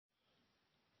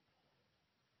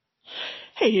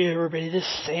Hey everybody, this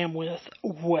is Sam with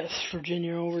West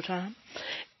Virginia Overtime.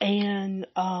 And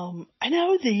I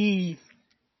know the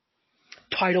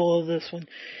title of this one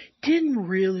didn't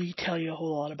really tell you a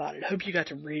whole lot about it. I hope you got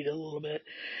to read a little bit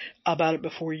about it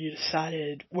before you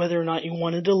decided whether or not you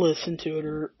wanted to listen to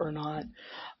it or not.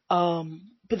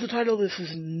 But the title of this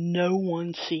is No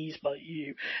One Sees But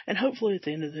You. And hopefully at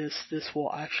the end of this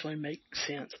will actually make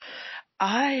sense.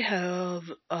 I have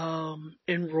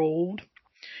enrolled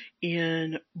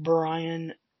in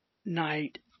Brian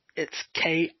Knight. It's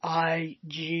KIGHT.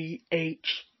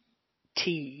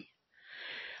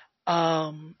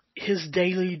 His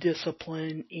daily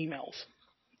discipline emails.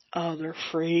 They're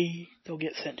free. They'll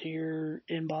get sent to your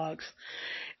inbox.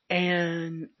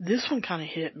 And this one kind of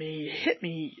hit me. It hit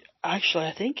me, actually,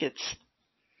 I think it's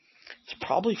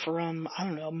probably from, I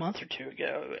don't know, a month or two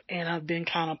ago. And I've been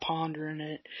kind of pondering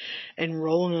it and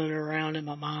rolling it around in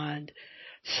my mind.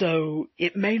 So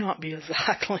it may not be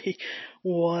exactly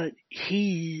what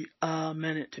he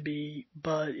meant it to be,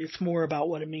 but it's more about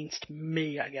what it means to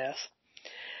me, I guess.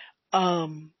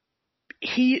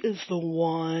 He is the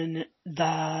one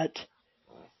that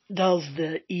does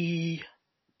the E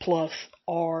plus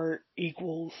R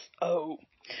equals O.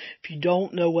 If you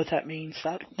don't know what that means,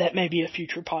 that may be a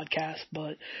future podcast,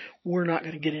 but we're not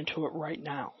going to get into it right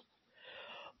now.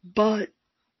 But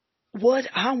what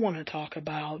I want to talk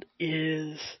about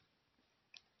is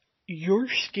your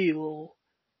skill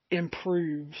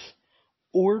improves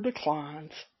or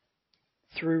declines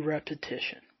through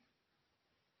repetition.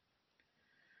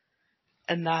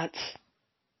 And that's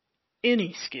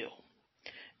any skill.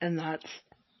 And that's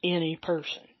any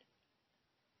person.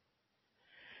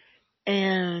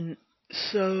 And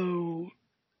so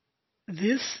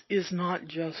this is not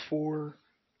just for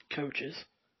coaches.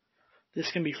 This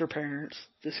can be for parents.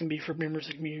 This can be for members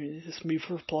of the community. This can be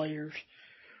for players,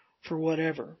 for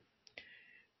whatever.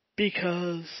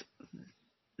 Because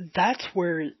that's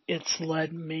where it's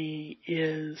led me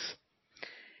is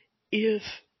if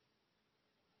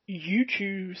you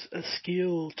choose a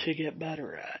skill to get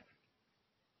better at,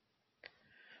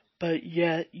 but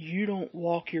yet you don't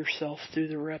walk yourself through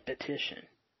the repetition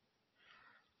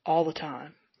all the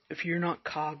time, if you're not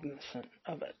cognizant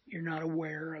of it, you're not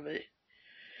aware of it,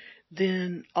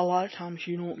 then a lot of times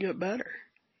you don't get better.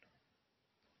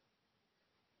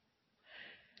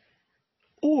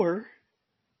 Or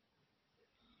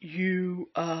you,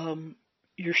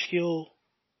 your skill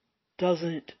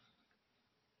doesn't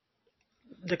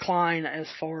decline as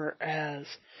far as,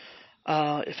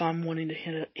 if I'm wanting to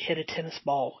hit a tennis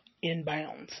ball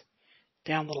inbounds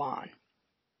down the line.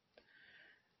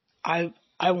 I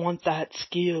want that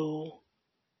skill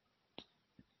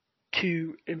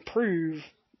to improve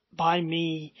by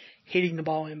me hitting the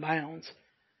ball inbounds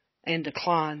and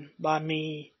decline by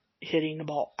me hitting the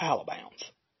ball out of bounds.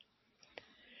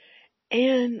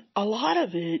 And a lot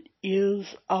of it is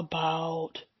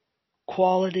about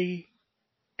quality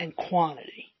and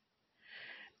quantity.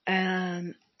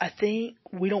 And I think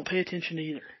we don't pay attention to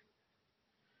either.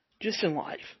 Just in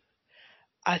life.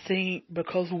 I think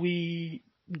because we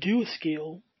do a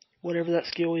skill, whatever that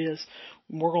skill is,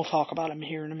 we're going to talk about them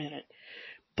here in a minute.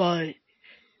 But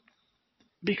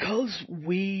because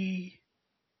we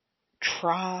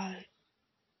try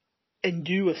and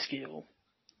do a skill,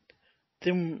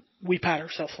 then we pat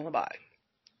ourselves on the back.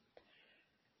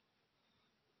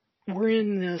 We're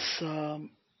in this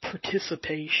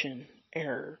participation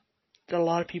error that a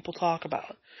lot of people talk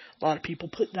about, a lot of people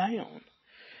put down.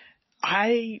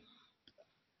 I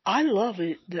love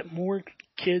it that more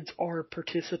kids are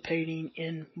participating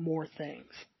in more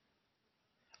things.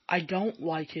 I don't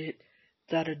like it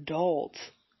that adults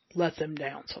let them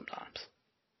down sometimes.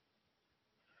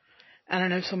 And I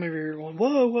know some of you are going,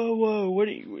 whoa, what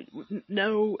do you,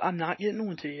 no, I'm not getting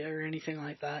on to you or anything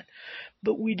like that.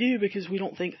 But we do because we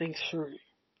don't think things through.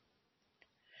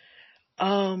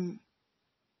 When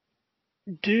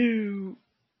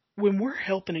we're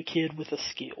helping a kid with a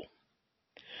skill,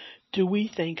 do we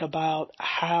think about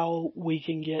how we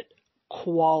can get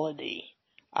quality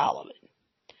out of it?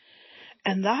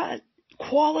 And that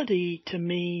quality to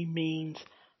me means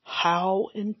how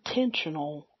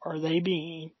intentional are they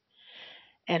being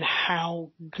and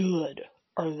how good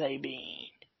are they being?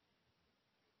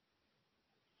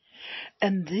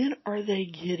 And then are they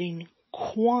getting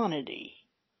quantity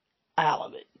out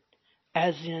of it?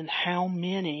 As in how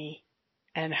many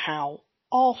and how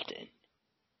often?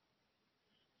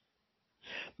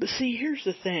 But see, here's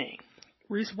the thing.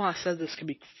 The reason why I said this could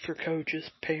be for coaches,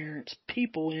 parents,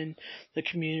 people in the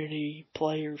community,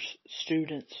 players,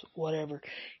 students, whatever,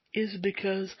 is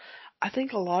because I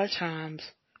think a lot of times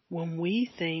when we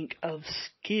think of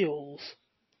skills,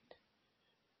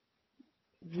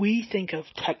 we think of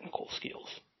technical skills,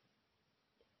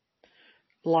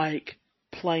 like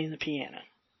playing the piano,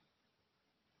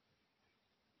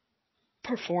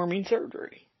 performing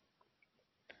surgery,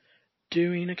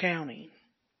 doing accounting,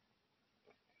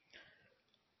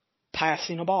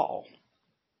 passing a ball,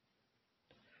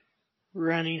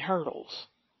 running hurdles.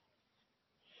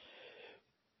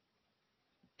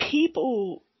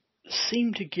 People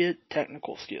seem to get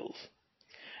technical skills,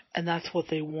 and that's what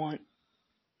they want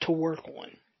to work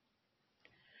on.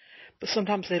 But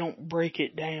sometimes they don't break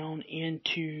it down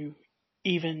into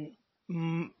even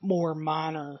more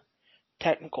minor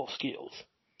technical skills.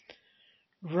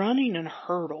 Running a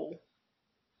hurdle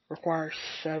requires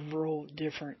several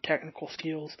different technical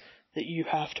skills that you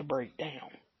have to break down.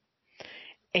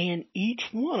 And each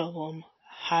one of them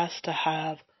has to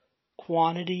have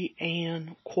quantity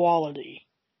and quality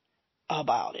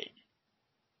about it.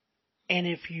 And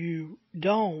if you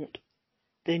don't,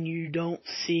 then you don't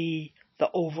see the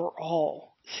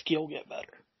overall skill get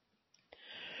better.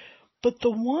 But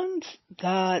the ones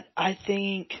that I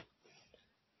think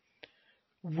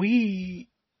we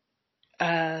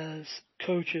as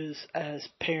coaches, as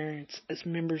parents, as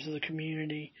members of the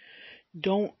community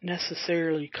don't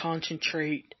necessarily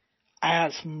concentrate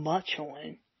as much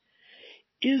on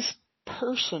is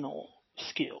personal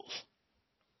skills.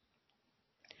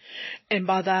 And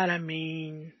by that I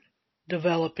mean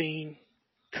developing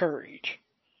courage,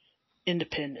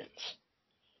 independence,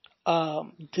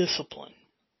 discipline,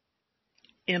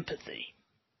 empathy.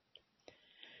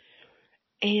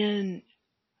 And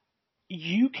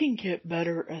you can get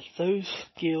better at those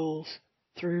skills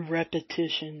through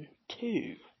repetition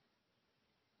too.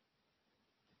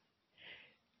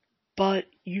 But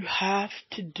you have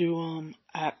to do them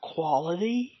at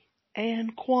quality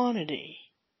and quantity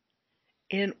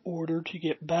in order to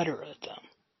get better at them.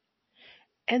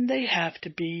 And they have to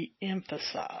be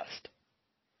emphasized.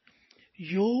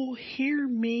 You'll hear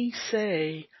me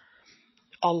say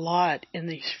a lot in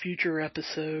these future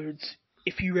episodes.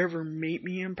 If you ever meet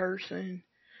me in person,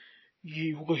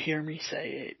 you will hear me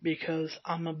say it because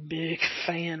I'm a big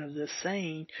fan of this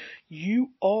saying, you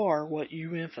are what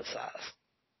you emphasize.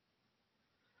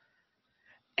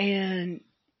 And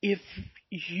if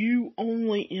you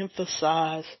only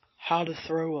emphasize how to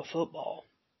throw a football,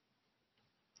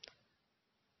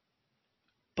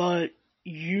 but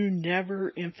you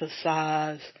never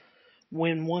emphasize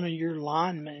when one of your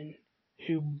linemen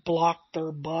who blocked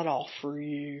their butt off for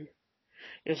you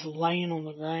is laying on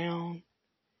the ground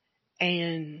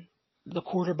and the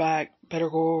quarterback better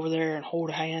go over there and hold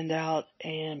a hand out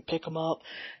and pick him up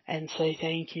and say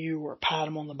thank you or pat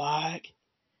him on the back,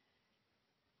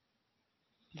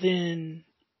 then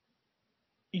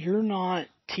you're not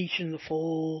teaching the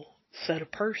full set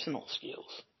of personal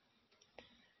skills.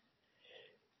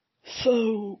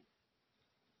 So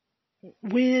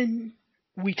when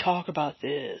we talk about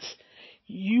this,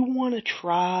 you want to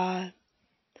try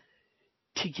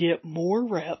to get more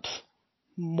reps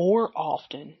more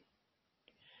often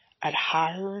at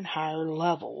higher and higher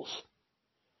levels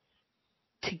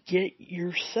to get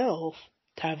yourself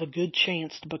to have a good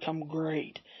chance to become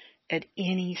great at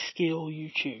any skill you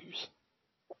choose.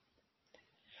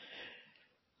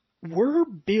 We're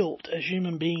built as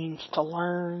human beings to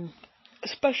learn,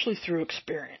 especially through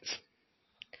experience,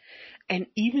 and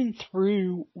even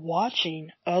through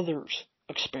watching others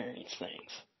experience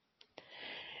things.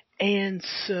 And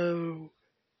so,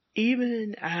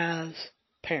 even as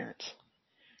parents,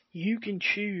 you can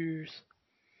choose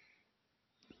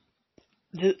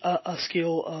a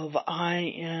skill of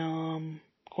I am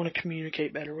going to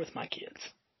communicate better with my kids.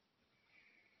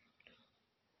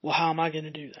 Well, how am I going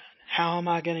to do that? How am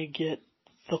I going to get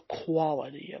the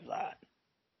quality of that?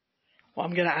 Well,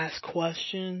 I'm going to ask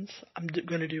questions. I'm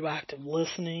going to do active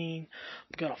listening.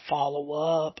 I'm going to follow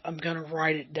up. I'm going to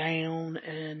write it down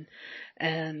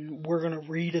and we're going to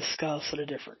rediscuss at a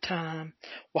different time.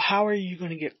 Well, how are you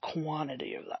going to get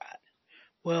quantity of that?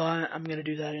 Well, I'm going to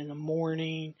do that in the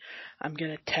morning. I'm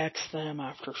going to text them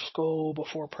after school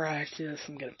before practice.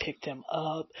 I'm going to pick them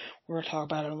up. We're going to talk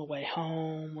about it on the way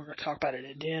home. We're going to talk about it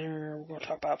at dinner. We're going to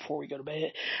talk about it before we go to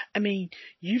bed. I mean,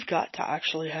 you've got to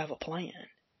actually have a plan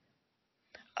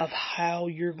of how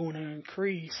you're going to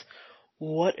increase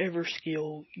whatever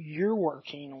skill you're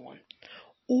working on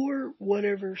or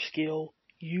whatever skill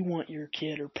you want your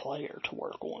kid or player to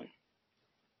work on.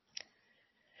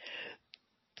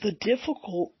 The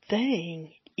difficult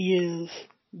thing is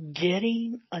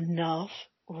getting enough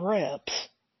reps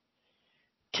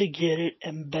to get it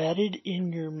embedded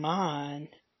in your mind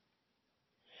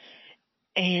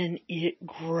and it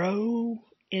grow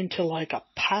into like a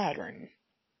pattern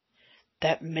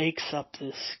that makes up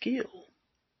this skill.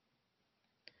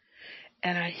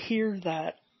 And I hear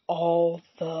that all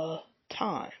the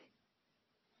time.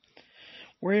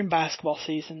 We're in basketball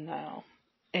season now,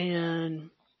 and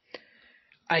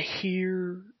I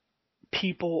hear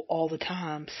people all the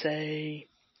time say,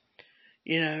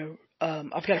 I've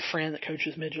got a friend that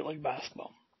coaches midget league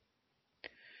basketball.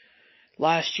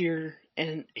 Last year,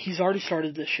 and he's already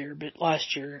started this year, but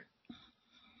last year,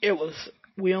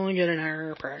 we only get an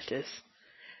hour of practice.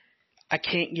 I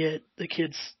can't get the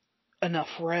kids enough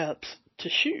reps to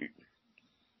shoot.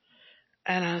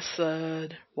 And I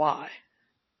said, why?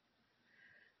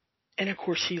 And of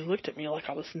course he looked at me like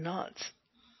I was nuts.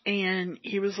 And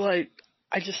he was like,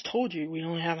 I just told you we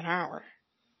only have an hour.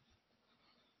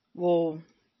 Well,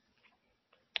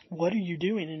 what are you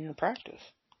doing in your practice?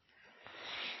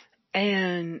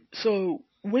 And so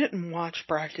went and watched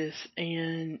practice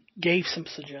and gave some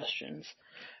suggestions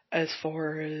as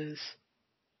far as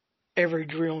every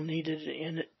drill needed to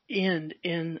end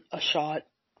in a shot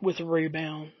with a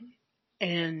rebound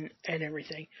and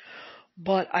everything.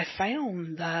 But I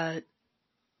found that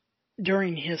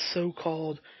during his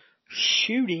so-called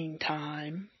shooting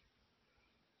time,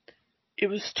 it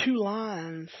was two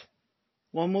lines.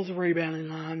 One was a rebounding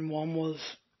line, one was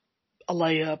a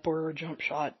layup or a jump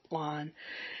shot line.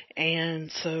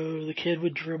 And so the kid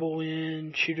would dribble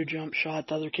in, shoot a jump shot,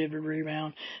 the other kid would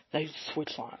rebound, they'd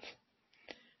switch lines.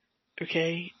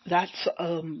 Okay, that's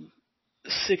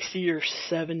 60 or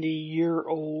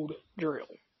 70-year-old drill.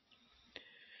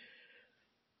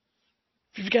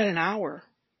 If you've got an hour,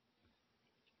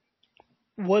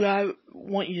 what I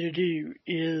want you to do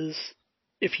is,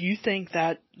 if you think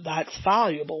that that's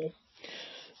valuable,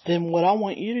 then what I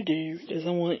want you to do is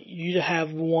I want you to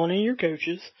have one of your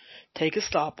coaches take a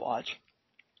stopwatch,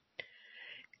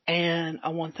 and I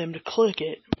want them to click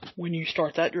it when you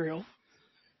start that drill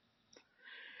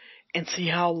and see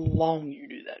how long you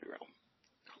do that drill.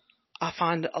 I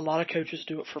find a lot of coaches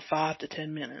do it for 5 to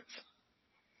 10 minutes.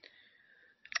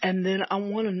 And then I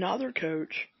want another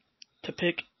coach to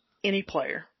pick any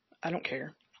player. I don't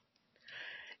care.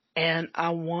 And I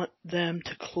want them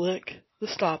to click the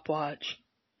stopwatch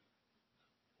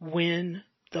when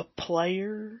the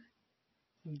player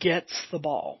gets the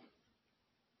ball.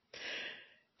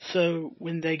 So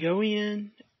when they go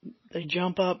in, they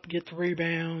jump up, get the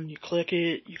rebound, you click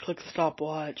it, you click the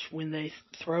stopwatch. When they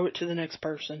throw it to the next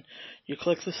person, you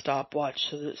click the stopwatch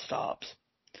so that it stops.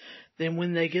 Then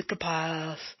when they get the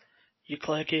pass, you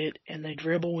click it and they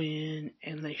dribble in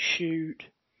and they shoot.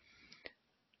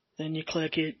 Then you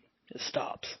click it, it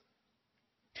stops.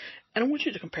 And I want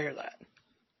you to compare that.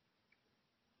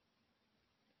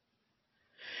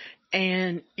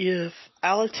 And if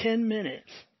out of 10 minutes,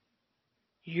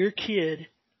 your kid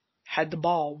had the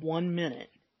ball 1 minute,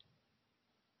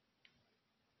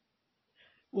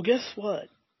 well, guess what?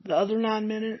 The other 9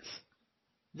 minutes,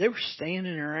 they were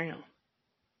standing around.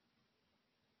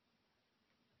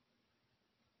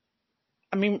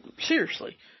 I mean,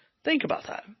 seriously, think about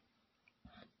that.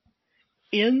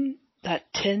 In that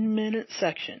 10-minute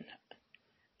section,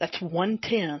 that's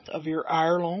 1/10 of your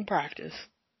hour-long practice,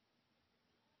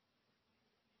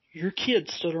 your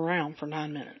kids stood around for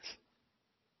 9 minutes.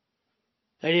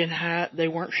 They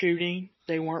weren't shooting,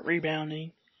 they weren't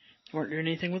rebounding, they weren't doing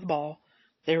anything with the ball.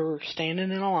 They were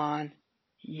standing in a line,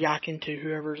 yakking to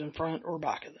whoever's in front or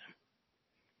back of them.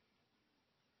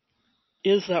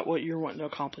 Is that what you're wanting to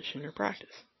accomplish in your practice?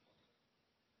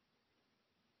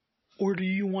 Or do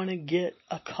you want to get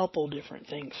a couple different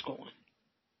things going?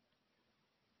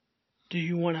 Do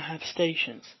you want to have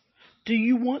stations? Do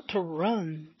you want to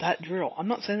run that drill? I'm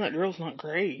not saying that drill's not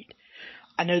great.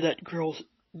 I know that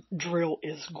drill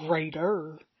is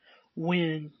greater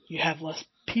when you have less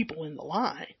people in the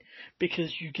line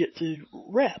because you get the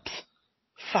reps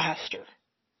faster.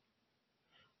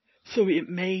 So it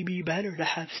may be better to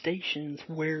have stations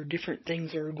where different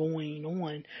things are going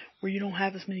on, where you don't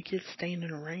have as many kids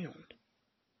standing around.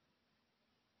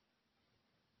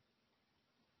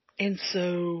 And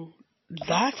so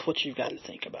that's what you've got to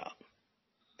think about.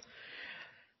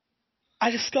 I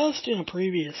discussed in a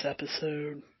previous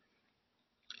episode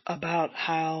about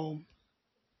how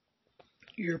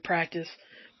your practice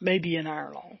may be an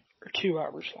hour long or 2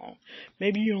 hours long.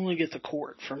 Maybe you only get the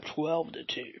court from 12 to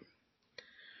 2.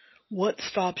 What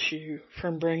stops you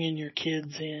from bringing your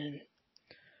kids in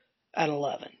at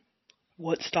 11?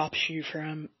 What stops you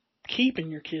from keeping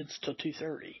your kids till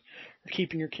 2:30 or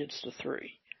keeping your kids to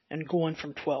 3 and going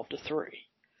from 12 to 3?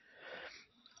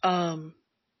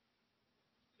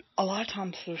 A lot of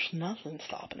times there's nothing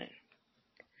stopping it.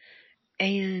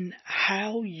 And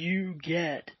how you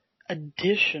get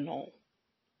additional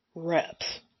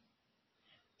reps.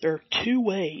 There are 2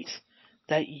 ways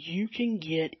that you can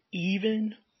get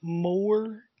even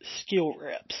more skill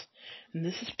reps, and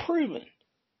this is proven,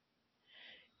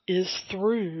 is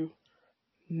through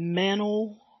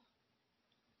mental,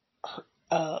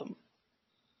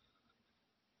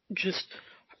 just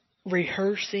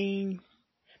rehearsing,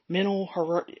 mental,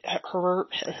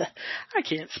 I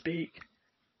can't speak,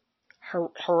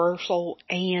 rehearsal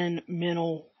and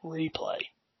mental replay.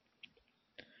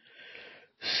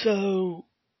 So,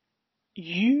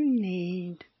 you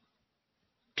need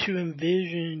to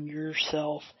envision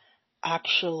yourself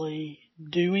actually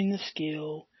doing the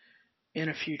skill in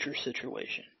a future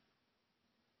situation.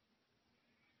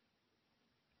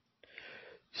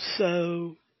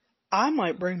 So, I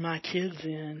might bring my kids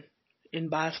in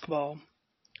basketball.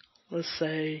 Let's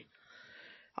say,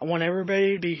 I want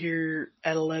everybody to be here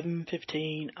at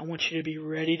 11:15. I want you to be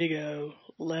ready to go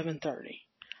 11:30.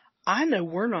 I know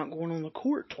we're not going on the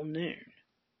court till noon.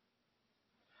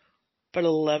 But at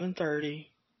 11:30,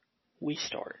 we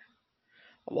start.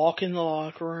 I walk in the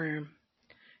locker room,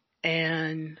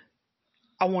 and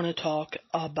I want to talk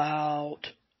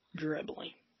about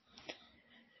dribbling.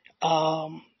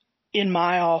 In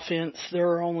my offense,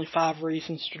 there are only 5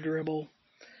 reasons to dribble.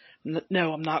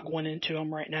 No, I'm not going into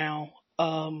them right now.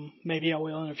 Maybe I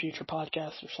will in a future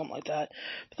podcast or something like that.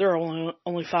 But there are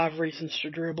only 5 reasons to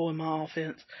dribble in my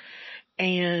offense,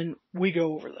 and we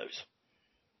go over those.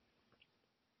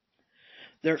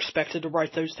 They're expected to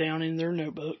write those down in their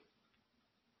notebook.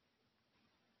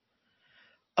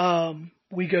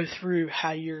 We go through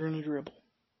how you're going to dribble.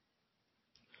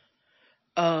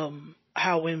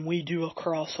 How when we do a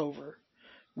crossover,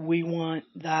 we want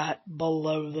that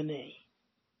below the knee.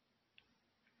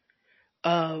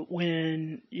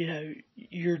 When,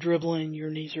 you're dribbling, your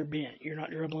knees are bent. You're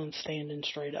not dribbling standing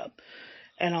straight up.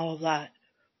 And all of that.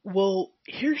 Well,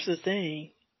 here's the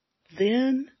thing.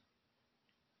 Then,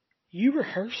 you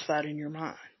rehearse that in your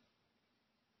mind.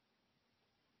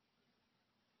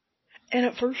 And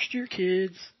at first, your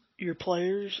kids, your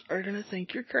players, are going to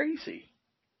think you're crazy.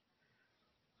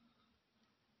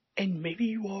 And maybe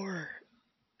you are.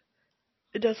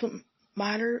 It doesn't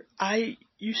matter. I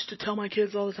used to tell my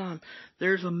kids all the time,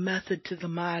 there's a method to the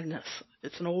madness.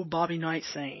 It's an old Bobby Knight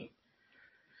saying.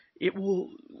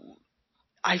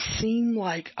 I seem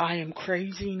like I am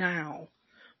crazy now,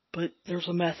 but there's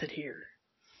a method here.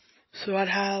 So I'd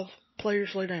have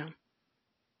players lay down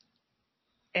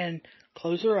and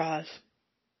close their eyes,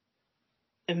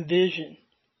 envision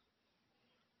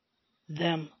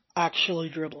them actually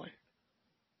dribbling,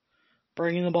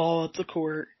 bringing the ball up the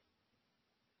court,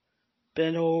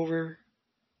 bend over,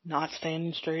 not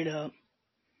standing straight up,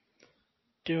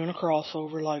 doing a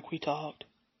crossover like we talked,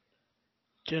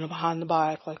 doing a behind the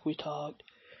back like we talked,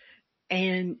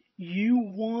 and you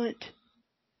want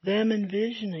them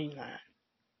envisioning that.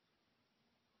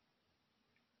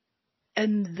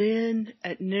 And then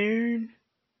at noon,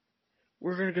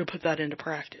 we're going to go put that into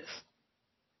practice.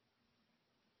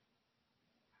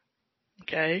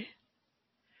 Okay?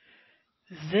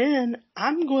 Then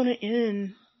I'm going to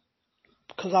end,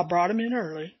 because I brought them in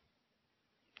early,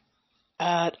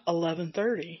 at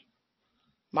 11:30.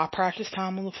 My practice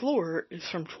time on the floor is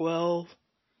from 12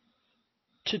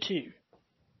 to 2.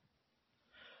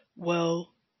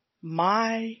 Well,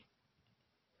 my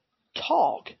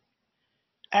talk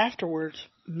afterwards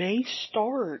may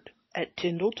start at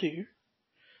 10 till 2.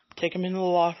 Take them into the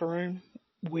locker room.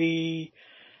 We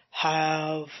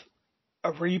have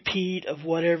a repeat of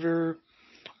whatever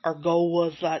our goal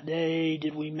was that day.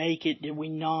 Did we make it? Did we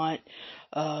not?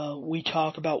 We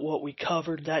talk about what we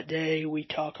covered that day. We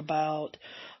talk about,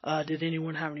 did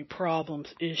anyone have any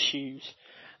problems, issues?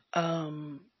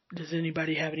 Does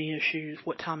anybody have any issues?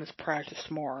 What time is practice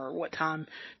tomorrow? What time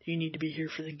do you need to be here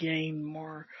for the game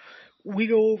tomorrow? We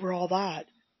go over all that.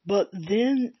 But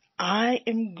then I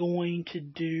am going to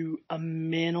do a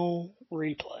mental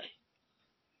replay.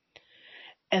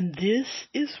 And this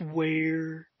is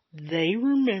where they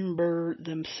remember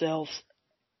themselves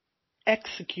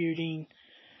executing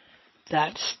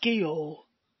that skill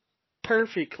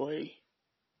perfectly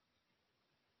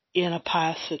in a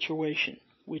past situation,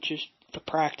 which is the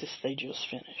practice they just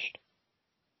finished.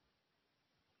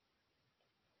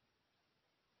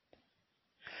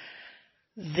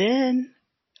 Then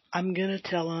I'm going to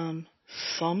tell them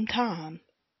sometime,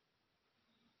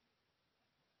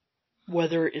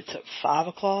 whether it's at 5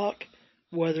 o'clock,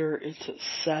 whether it's at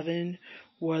 7,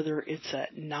 whether it's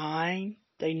at 9,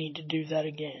 they need to do that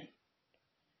again.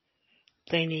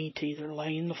 They need to either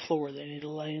lay on the floor, they need to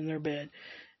lay in their bed.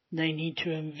 They need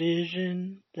to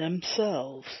envision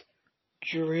themselves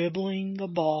dribbling the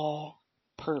ball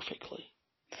perfectly.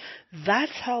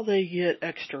 That's how they get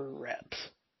extra reps.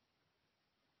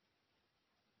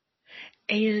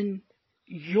 And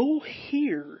you'll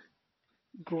hear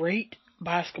great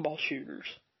basketball shooters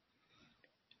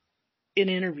in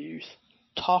interviews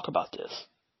talk about this,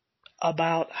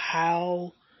 about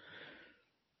how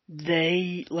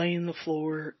they lay on the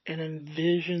floor and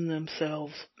envision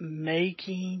themselves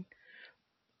making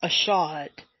a shot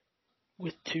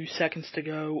with 2 seconds to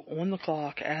go on the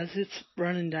clock as it's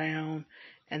running down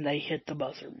and they hit the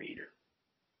buzzer beater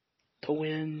to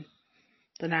win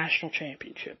the national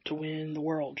championship, to win the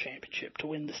world championship, to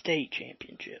win the state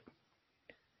championship.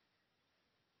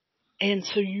 And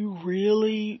so you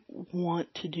really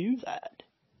want to do that.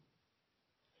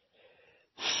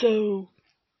 So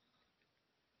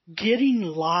getting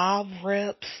live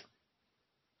reps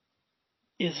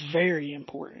is very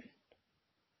important.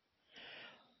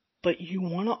 But you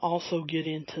want to also get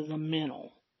into the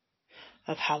mental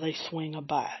of how they swing a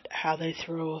bat, how they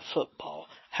throw a football,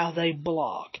 how they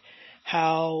block,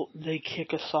 how they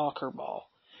kick a soccer ball,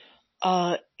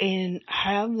 and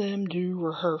have them do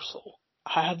rehearsal,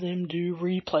 have them do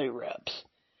replay reps.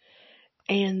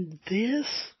 And this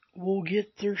will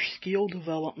get their skill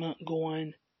development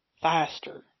going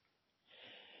faster.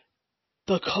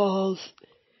 Because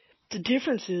the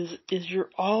difference is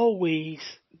you're always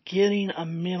getting a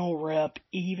mental rep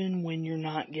even when you're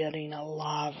not getting a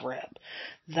live rep.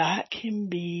 That can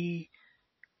be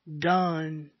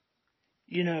done,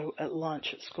 at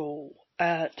lunch at school,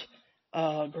 at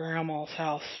grandma's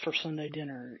house for Sunday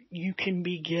dinner. You can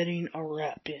be getting a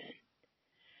rep in.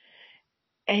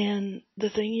 And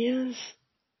the thing is,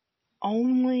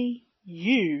 only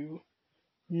you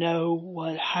know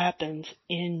what happens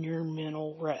in your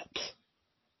mental reps.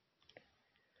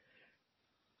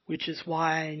 Which is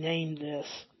why I named this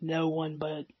No One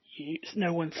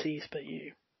Sees But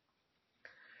You.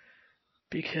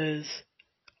 Because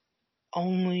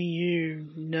only you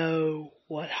know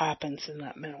what happens in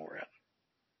that mental rep.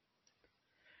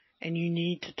 And you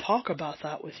need to talk about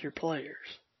that with your players.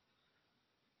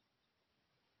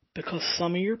 Because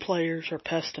some of your players are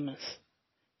pessimists.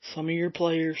 Some of your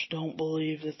players don't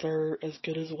believe that they're as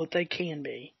good as what they can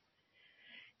be.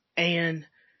 And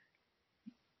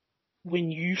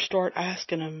when you start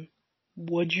asking them,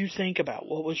 what'd you think about?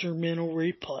 What was your mental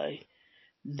replay?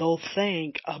 They'll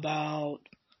think about,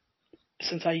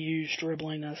 since I used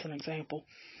dribbling as an example,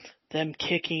 them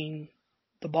kicking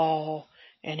the ball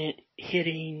and it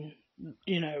hitting,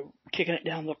 kicking it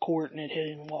down the court and it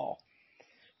hitting the wall.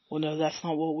 Well, no, that's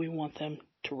not what we want them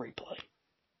to replay.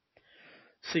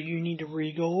 So you need to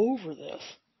re-go over this.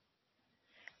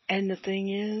 And the thing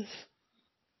is,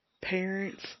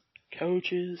 parents,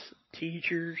 coaches,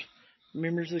 teachers,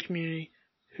 members of the community,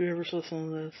 whoever's listening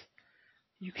to this,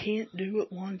 you can't do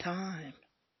it one time.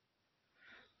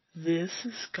 This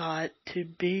has got to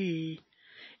be,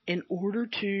 in order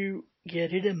to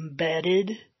get it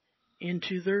embedded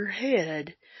into their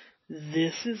head,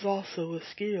 this is also a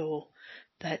skill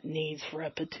that needs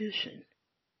repetition.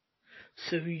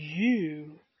 So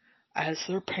you, as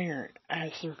their parent,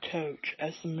 as their coach,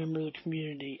 as the member of the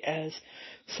community, as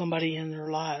somebody in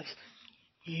their lives,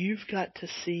 you've got to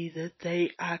see that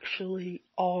they actually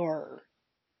are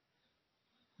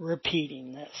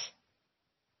repeating this.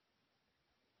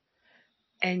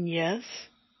 And yes,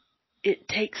 it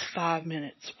takes 5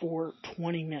 minutes or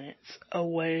 20 minutes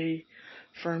away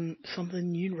from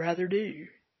something you'd rather do.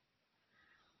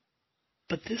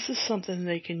 But this is something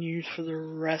they can use for the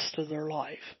rest of their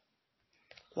life.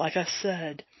 Like I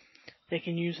said, they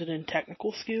can use it in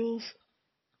technical skills,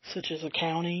 such as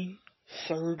accounting,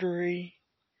 surgery,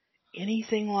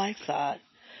 anything like that.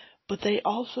 But they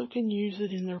also can use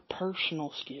it in their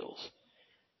personal skills,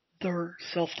 their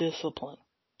self-discipline,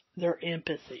 their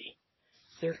empathy,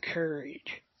 their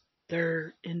courage,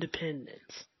 their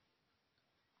independence.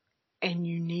 And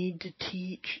you need to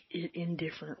teach it in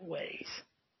different ways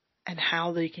and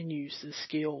how they can use this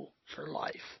skill for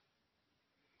life.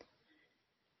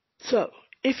 So,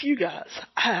 if you guys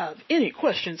have any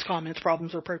questions, comments,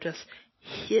 problems, or protests,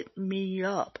 hit me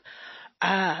up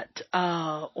at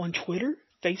on Twitter,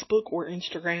 Facebook, or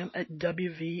Instagram at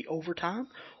WV Overtime.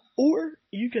 Or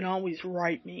you can always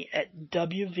write me at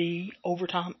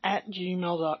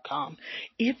wvovertime@gmail.com.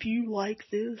 If you like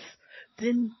this,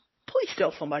 then please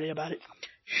tell somebody about it.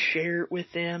 Share it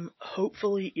with them.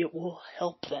 Hopefully it will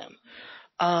help them.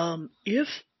 If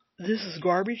this is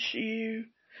garbage to you,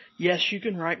 yes, you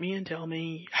can write me and tell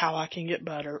me how I can get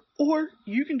better. Or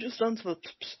you can just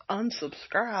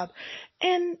unsubscribe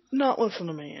and not listen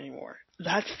to me anymore.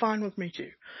 That's fine with me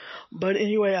too. But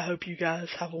anyway, I hope you guys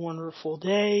have a wonderful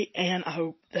day, and I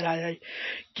hope that I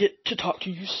get to talk to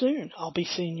you soon. I'll be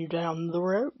seeing you down the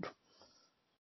road.